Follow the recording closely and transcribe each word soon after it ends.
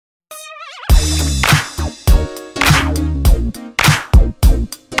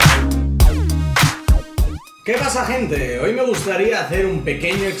¿Qué pasa, gente? Hoy me gustaría hacer un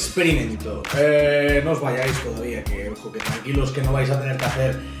pequeño experimento. No os vayáis todavía, que ojo, que tranquilos, que no vais a tener que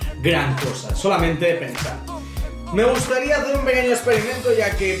hacer gran cosa, solamente pensar. Me gustaría hacer un pequeño experimento,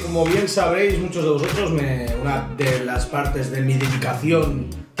 ya que, como bien sabréis muchos de vosotros, una de las partes de mi dedicación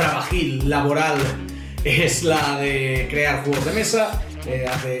trabajil, laboral, es la de crear juegos de mesa.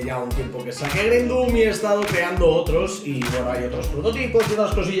 Hace ya un tiempo que saqué Grimdoom y he estado creando otros, y bueno, hay otros prototipos y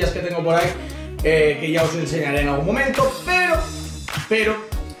otras cosillas que tengo por ahí que ya os enseñaré en algún momento, pero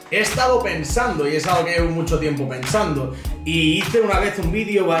he estado pensando, y es algo que llevo mucho tiempo pensando, y hice una vez un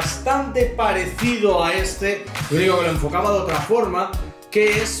vídeo bastante parecido a este, lo único que lo enfocaba de otra forma,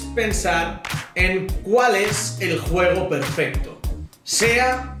 que es pensar en cuál es el juego perfecto,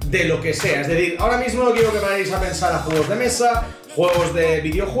 sea de lo que sea. Es decir, ahora mismo no quiero que vayáis a pensar a juegos de mesa, juegos de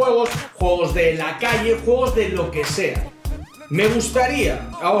videojuegos, juegos de la calle, juegos de lo que sea. Me gustaría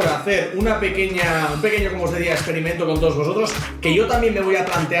ahora hacer un pequeño, como os decía, experimento con todos vosotros, que yo también me voy a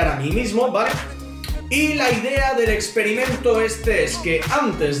plantear a mí mismo, ¿vale? Y la idea del experimento este es que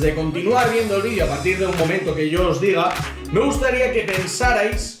antes de continuar viendo el vídeo, a partir de un momento que yo os diga, me gustaría que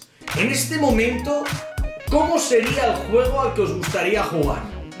pensarais en este momento cómo sería el juego al que os gustaría jugar,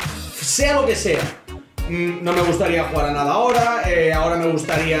 sea lo que sea. No me gustaría jugar a nada ahora me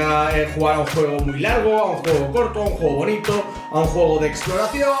gustaría jugar a un juego muy largo, a un juego corto, a un juego bonito, a un juego de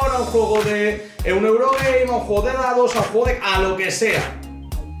exploración, a un juego de un Eurogame, a un juego de dados, a un juego de... a lo que sea.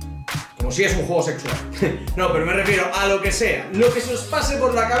 Como si es un juego sexual. No, pero me refiero a lo que sea. Lo que se os pase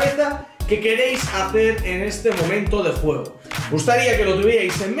por la cabeza que queréis hacer en este momento de juego. Me gustaría que lo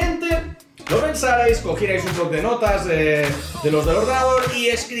tuvierais en mente, lo pensarais, cogierais un bloc de notas de los del ordenador y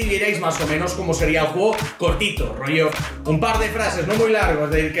escribierais más o menos cómo sería el juego cortito, rollo, un par de frases, no muy largo,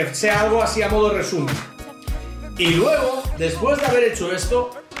 es decir, que sea algo así a modo resumen. Y luego, después de haber hecho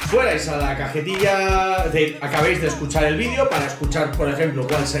esto, fuerais a la cajetilla, acabéis de escuchar el vídeo para escuchar, por ejemplo,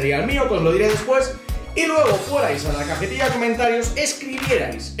 cuál sería el mío, que os lo diré después, y luego fuerais a la cajetilla de comentarios,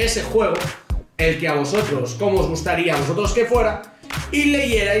 escribierais ese juego, el que a vosotros, cómo os gustaría a vosotros que fuera, y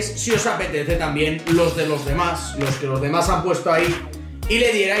leyerais, si os apetece, también los de los demás, los que los demás han puesto ahí, y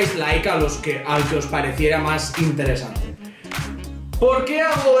le dierais like al que os pareciera más interesante. ¿Por qué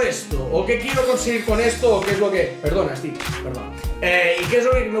hago esto? ¿O qué quiero conseguir con esto? ¿O qué es lo que...? Perdona, Steve, perdón. ¿Y qué es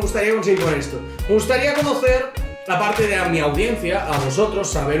lo que me gustaría conseguir con esto? Me gustaría conocer, aparte de a mi audiencia, a vosotros,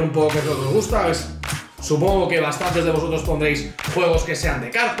 saber un poco qué es lo que os gusta. Supongo que bastantes de vosotros pondréis juegos que sean de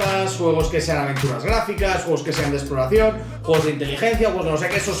cartas, juegos que sean aventuras gráficas, juegos que sean de exploración, juegos de inteligencia, pues no sé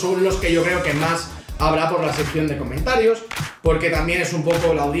qué, esos son los que yo creo que más habrá por la sección de comentarios, porque también es un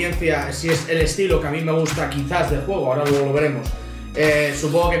poco la audiencia, si es el estilo que a mí me gusta quizás del juego, ahora luego lo veremos.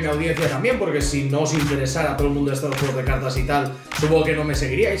 Supongo que mi audiencia también, porque si no os interesara a todo el mundo estos juegos de cartas y tal, supongo que no me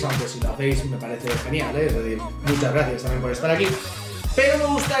seguiríais, aunque si lo hacéis me parece genial, es decir, muchas gracias también por estar aquí. Pero me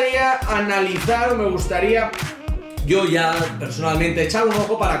gustaría analizar, yo ya personalmente echar un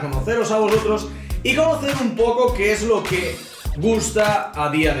ojo para conoceros a vosotros y conocer un poco qué es lo que gusta a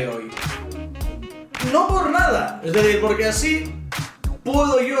día de hoy. No por nada, es decir, porque así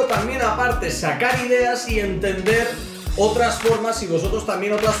puedo yo también aparte sacar ideas y entender otras formas, y vosotros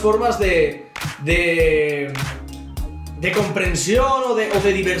también otras formas de comprensión o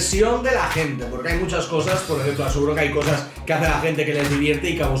de diversión de la gente, porque hay muchas cosas, por ejemplo, aseguro que hay cosas que hace la gente que les divierte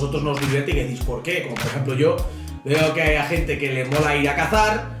y que a vosotros no os divierte y que decís ¿por qué? Como por ejemplo yo veo que hay gente que le mola ir a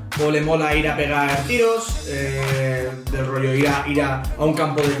cazar o le mola ir a pegar tiros, del rollo ir a un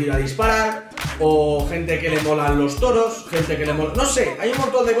campo de tiro a disparar, o gente que le molan los toros, gente que le mola... no sé, hay un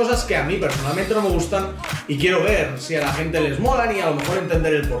montón de cosas que a mí personalmente no me gustan y quiero ver si a la gente les molan y a lo mejor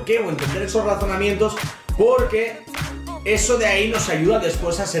entender el porqué o entender esos razonamientos, porque eso de ahí nos ayuda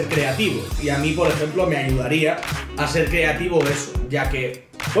después a ser creativos, y a mí, por ejemplo, me ayudaría a ser creativo eso, ya que,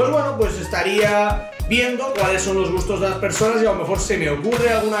 pues bueno, pues estaría viendo cuáles son los gustos de las personas y a lo mejor se me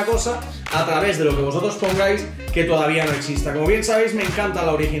ocurre alguna cosa a través de lo que vosotros pongáis que todavía no exista. Como bien sabéis, me encanta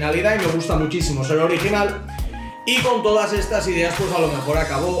la originalidad y me gusta muchísimo ser original, y con todas estas ideas pues a lo mejor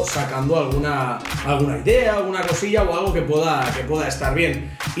acabo sacando alguna idea, alguna cosilla o algo que pueda estar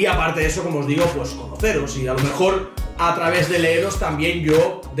bien. Y aparte de eso, como os digo, pues conoceros, y a lo mejor a través de leeros también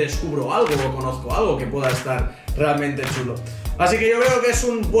yo descubro algo o conozco algo que pueda estar realmente chulo. Así que yo creo que es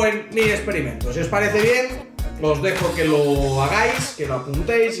un buen mini experimento. Si os parece bien, os dejo que lo hagáis, que lo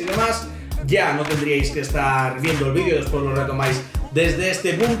apuntéis y demás. Ya no tendríais que estar viendo el vídeo, después lo retomáis desde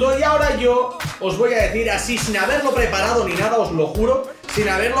este punto. Y ahora yo os voy a decir así, sin haberlo preparado ni nada, os lo juro, sin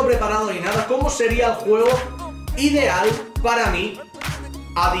haberlo preparado ni nada, cómo sería el juego ideal para mí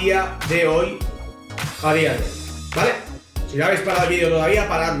a día de hoy, ¿vale? Si no habéis parado el vídeo todavía,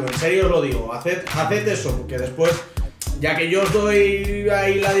 paradlo, en serio os lo digo. Haced eso, porque después, ya que yo os doy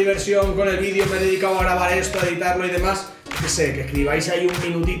ahí la diversión con el vídeo, me he dedicado a grabar esto, a editarlo y demás, que sé, que escribáis ahí un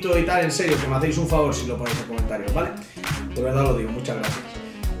minutito y tal, en serio, que me hacéis un favor si lo ponéis en comentarios, ¿vale? De verdad lo digo, muchas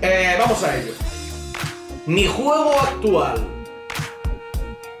gracias. Vamos a ello. Mi juego actual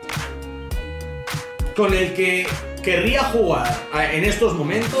con el que querría jugar en estos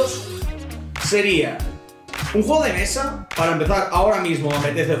momentos sería un juego de mesa. Para empezar, ahora mismo me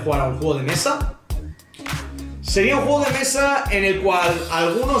apetece jugar a un juego de mesa. Sería un juego de mesa en el cual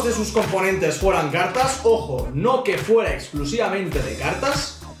algunos de sus componentes fueran cartas. Ojo, no que fuera exclusivamente de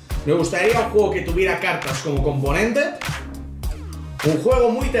cartas. Me gustaría un juego que tuviera cartas como componente. Un juego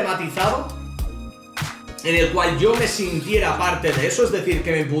muy tematizado, en el cual yo me sintiera parte de eso, es decir,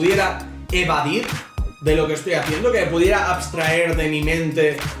 que me pudiera evadir de lo que estoy haciendo, que me pudiera abstraer de mi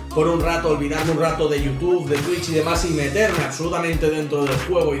mente por un rato, olvidarme un rato de YouTube, de Twitch y demás, y meterme absolutamente dentro del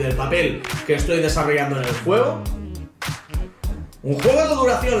juego y del papel que estoy desarrollando en el juego. Un juego de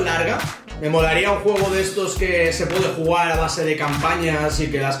duración larga. Me molaría un juego de estos que se puede jugar a base de campañas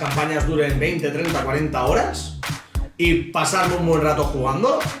y que las campañas duren 20, 30, 40 horas y pasarme un buen rato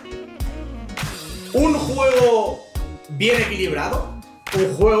jugando. Un juego bien equilibrado.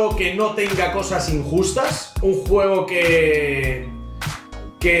 Un juego que no tenga cosas injustas. Un juego que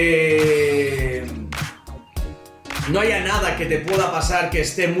no haya nada que te pueda pasar que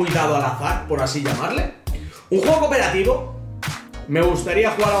esté muy dado al azar, por así llamarle. Un juego cooperativo. Me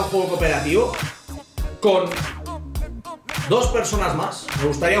gustaría jugar a un juego cooperativo con 2 personas más. Me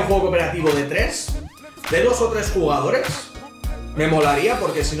gustaría un juego cooperativo de 3, de 2 o 3 jugadores. Me molaría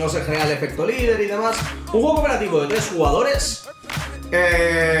porque si no se genera el efecto líder y demás. Un juego cooperativo de 3 jugadores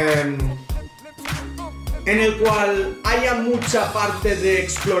en el cual haya mucha parte de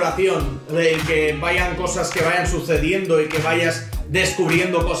exploración, de que vayan cosas que vayan sucediendo y que vayas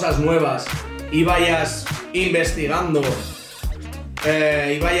descubriendo cosas nuevas y vayas investigando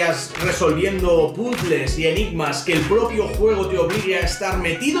y vayas resolviendo puzzles y enigmas, que el propio juego te obligue a estar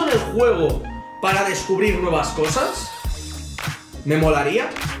metido en el juego para descubrir nuevas cosas. Me molaría.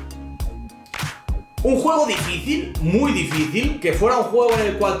 Un juego difícil, muy difícil, que fuera un juego en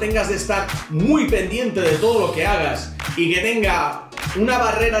el cual tengas de estar muy pendiente de todo lo que hagas y que tenga una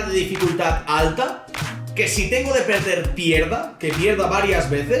barrera de dificultad alta, que si tengo de perder pierda, que pierda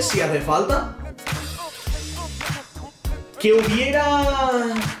varias veces si hace falta. Que hubiera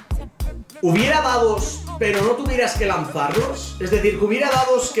dados, pero no tuvieras que lanzarlos. Es decir, que hubiera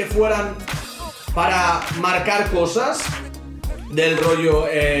dados que fueran para marcar cosas del rollo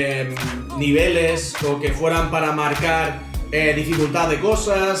niveles, o que fueran para marcar dificultad de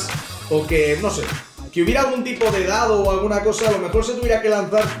cosas, o que, no sé, que hubiera algún tipo de dado o alguna cosa. A lo mejor se tuviera que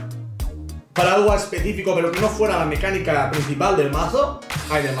lanzar para algo específico, pero que no fuera la mecánica principal del mazo,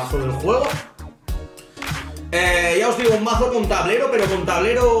 del mazo del juego. Ya os digo, un mazo con tablero, pero con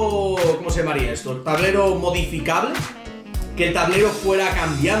tablero... ¿Cómo se llamaría esto? Tablero modificable. Que el tablero fuera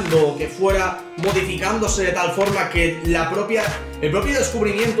cambiando, que fuera modificándose de tal forma que el propio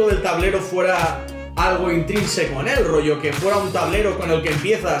descubrimiento del tablero fuera algo intrínseco en el rollo, que fuera un tablero con el que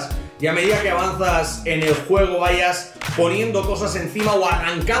empiezas y a medida que avanzas en el juego vayas poniendo cosas encima o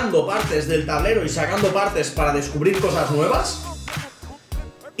arrancando partes del tablero y sacando partes para descubrir cosas nuevas.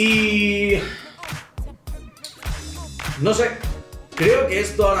 Y... no sé, creo que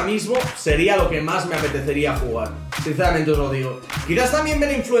esto ahora mismo sería lo que más me apetecería jugar. Sinceramente os lo digo. Quizás también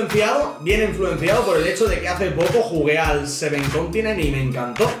bien influenciado por el hecho de que hace poco jugué al Seven Continent y me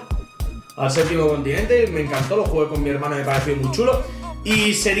encantó. Al séptimo continente, me encantó, lo jugué con mi hermano y me pareció muy chulo.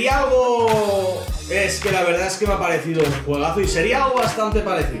 Y sería algo... es que la verdad es que me ha parecido un juegazo y sería algo bastante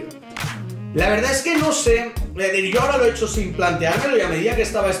parecido. La verdad es que no sé, yo ahora lo he hecho sin planteármelo y a medida que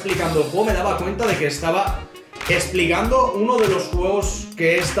estaba explicando el juego me daba cuenta de que estaba explicando uno de los juegos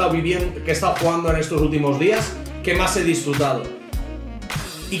que he estado jugando en estos últimos días que más he disfrutado.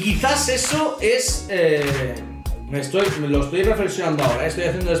 Y quizás eso es... lo estoy reflexionando ahora, estoy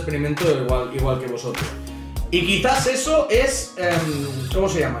haciendo el experimento igual que vosotros. Y quizás eso es... ¿cómo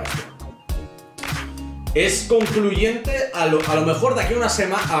se llama esto? Es concluyente, a lo mejor de aquí a una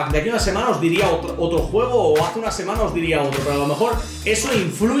semana os diría otro juego, o hace una semana os diría otro, pero a lo mejor eso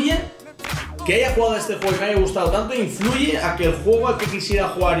influye. Que haya jugado este juego y me haya gustado tanto influye a que el juego al que quisiera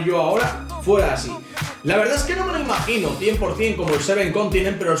jugar yo ahora fuera así. La verdad es que no me lo imagino 100% como el Seven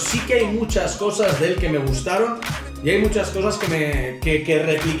Continent, pero sí que hay muchas cosas de él que me gustaron y hay muchas cosas que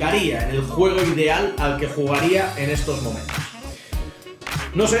replicaría en el juego ideal al que jugaría en estos momentos.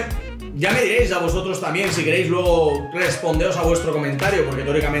 No sé, ya me diréis a vosotros también, si queréis luego responderos a vuestro comentario, porque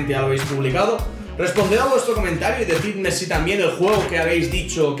teóricamente ya lo habéis publicado. Responded a vuestro comentario y decidme si también el juego que habéis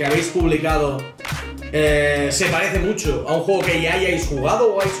dicho, que habéis publicado, se parece mucho a un juego que ya hayáis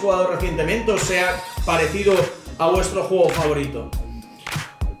jugado o hayáis jugado recientemente o sea parecido a vuestro juego favorito.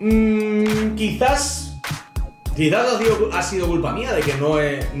 Quizás ha sido culpa mía de que no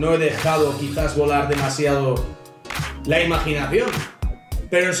he dejado quizás volar demasiado la imaginación.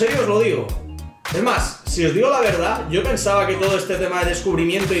 Pero en serio os lo digo. Es más, si os digo la verdad, yo pensaba que todo este tema de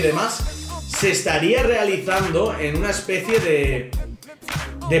descubrimiento y demás se estaría realizando en una especie de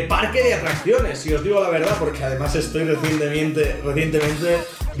parque de atracciones, si os digo la verdad, porque además estoy recientemente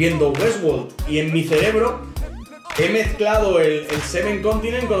viendo Westworld y en mi cerebro he mezclado el Seven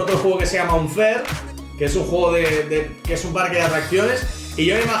Continent con otro juego que se llama Unfair, que es un juego que es un parque de atracciones, y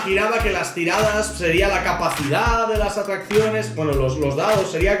yo me imaginaba que las tiradas sería la capacidad de las atracciones, bueno, los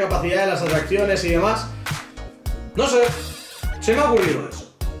dados sería la capacidad de las atracciones y demás. No sé, se me ha ocurrido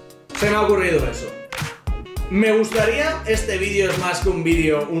eso. Me gustaría, este vídeo es más que un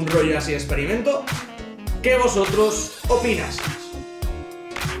vídeo, un rollo así experimento, que vosotros opináis.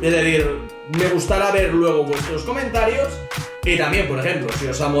 Es decir, me gustará ver luego vuestros comentarios y también, por ejemplo, si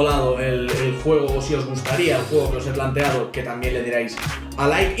os ha molado el juego o si os gustaría el juego que os he planteado, que también le diráis a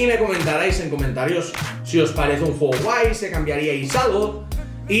like y me comentaréis en comentarios si os parece un juego guay, si cambiaríais algo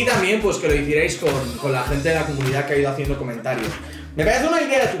y también pues que lo hicierais con la gente de la comunidad que ha ido haciendo comentarios. Me parece una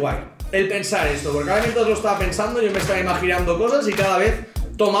idea guay el pensar esto, porque ahora mientras lo estaba pensando yo me estaba imaginando cosas y cada vez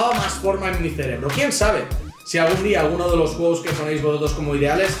tomaba más forma en mi cerebro. ¿Quién sabe si algún día alguno de los juegos que ponéis vosotros como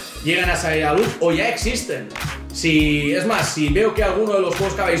ideales llegan a salir a luz o ya existen? Es más, si veo que alguno de los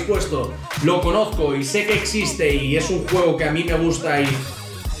juegos que habéis puesto lo conozco y sé que existe y es un juego que a mí me gusta y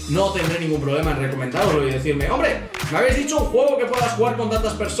no tendré ningún problema en recomendaroslo y decirme, hombre, me habéis dicho un juego que puedas jugar con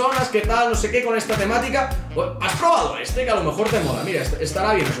tantas personas, que tal, no sé qué, con esta temática. Pues, ¿has probado este? Que a lo mejor te mola. Mira,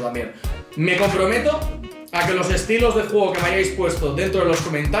 estará bien eso también. Me comprometo a que los estilos de juego que me hayáis puesto dentro de los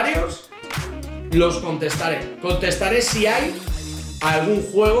comentarios los contestaré. Contestaré si hay algún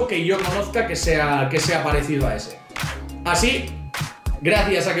juego que yo conozca que sea parecido a ese. Así,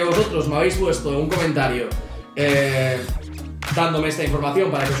 gracias a que vosotros me habéis puesto un comentario dándome esta información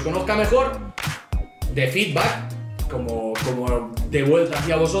para que os conozca mejor, de feedback, como de vuelta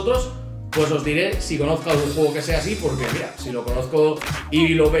hacia vosotros, pues os diré si conozco algún juego que sea así, porque mira, si lo conozco y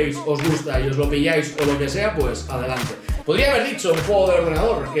lo veis, os gusta y os lo pilláis o lo que sea, pues adelante. Podría haber dicho un juego de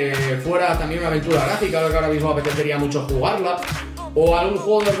ordenador que fuera también una aventura gráfica, que ahora mismo me apetecería mucho jugarla, o algún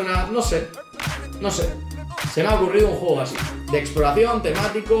juego de ordenador, no sé. Se me ha ocurrido un juego así, de exploración,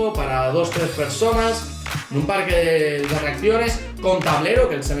 temático, para 2-3 personas, en un parque de atracciones, con tablero,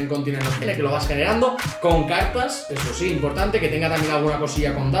 que el Seven Continent no tiene, que lo vas generando, con cartas, eso sí, importante, que tenga también alguna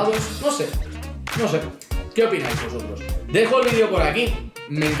cosilla con dados, no sé. ¿Qué opináis vosotros? Dejo el vídeo por aquí,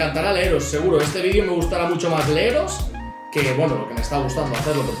 me encantará leeros, seguro. Este vídeo me gustará mucho más leeros que, bueno, lo que me está gustando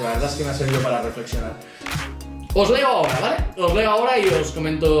hacerlo, porque la verdad es que me ha servido para reflexionar. Os leo ahora, ¿vale? Os leo ahora y os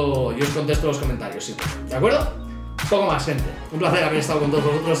comento y os contesto los comentarios, sí. ¿De acuerdo? Poco más, gente. Un placer haber estado con todos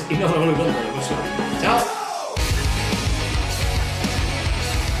vosotros y nos vemos muy pronto en el próximo. ¡Chao!